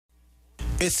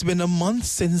It's been a month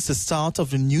since the start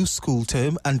of the new school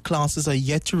term and classes are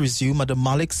yet to resume at the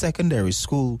Malick Secondary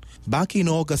School. Back in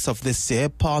August of this year,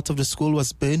 part of the school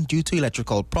was burned due to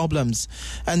electrical problems.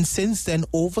 And since then,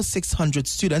 over 600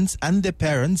 students and their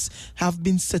parents have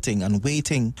been sitting and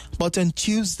waiting. But on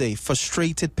Tuesday,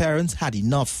 frustrated parents had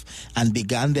enough and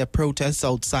began their protests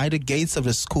outside the gates of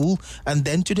the school and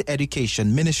then to the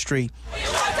Education Ministry.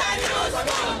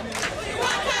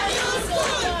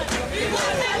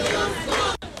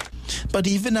 But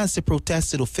even as the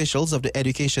protested, officials of the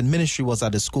Education Ministry was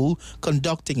at the school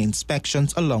conducting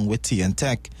inspections along with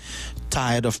T&Tech.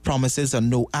 Tired of promises and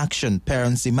no action,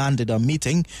 parents demanded a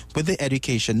meeting with the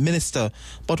Education Minister,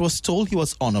 but was told he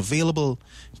was unavailable.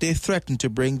 They threatened to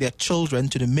bring their children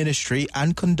to the ministry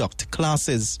and conduct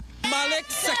classes. Malick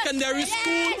Secondary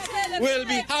School will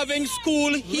be having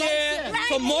school here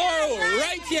tomorrow,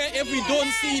 right here, if we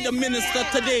don't see the minister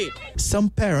today. Some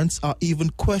parents are even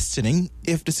questioning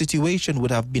if the situation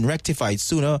would have been rectified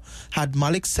sooner had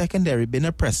Malick Secondary been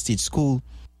a prestige school.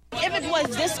 If it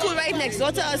was this school right next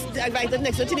door to us, right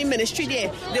next door to the ministry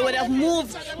there, they would have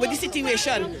moved with the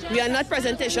situation. We are not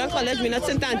Presentation College, we are not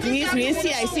St. Anthony's, we ain't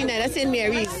CIC, neither St.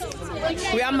 Mary's.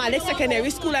 We are Malick Secondary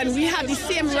School and we have the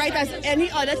same right as any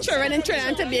other children in Trinidad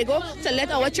and Tobago to let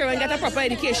our children get a proper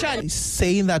education.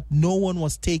 Saying that no one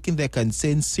was taking their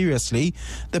concerns seriously,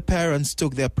 the parents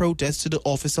took their protest to the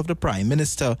office of the Prime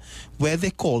Minister, where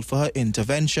they called for her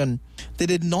intervention. They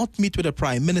did not meet with the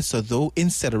Prime Minister, though,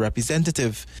 instead a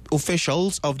representative.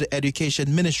 Officials of the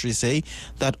Education Ministry say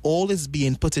that all is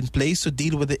being put in place to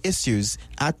deal with the issues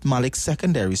at Malick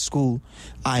Secondary School.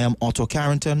 I am Otto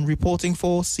Carrington, reporting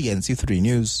for CNC3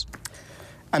 News.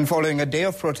 And following a day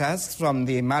of protests from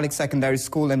the Malick Secondary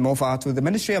School in Mofa to the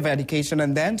Ministry of Education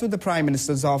and then to the Prime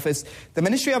Minister's office, the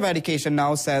Ministry of Education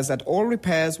now says that all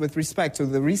repairs with respect to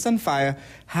the recent fire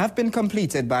have been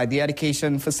completed by the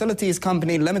Education Facilities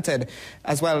Company Limited,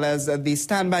 as well as the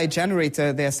standby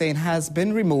generator, they're saying, has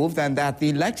been removed, and that the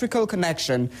electrical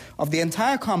connection of the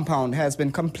entire compound has been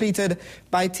completed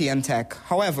by T&Tech.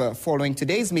 However, following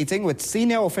today's meeting with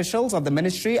senior officials of the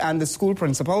ministry and the school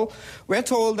principal, we're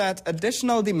told that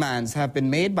additional demands have been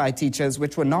made by teachers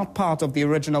which were not part of the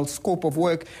original scope of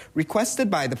work requested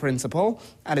by the principal,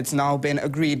 and it's now been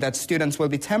agreed that students will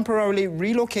be temporarily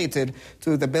relocated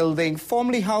to the building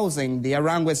formerly housing the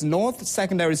Arangwes North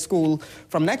Secondary School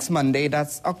from next Monday,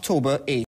 that's October 8th.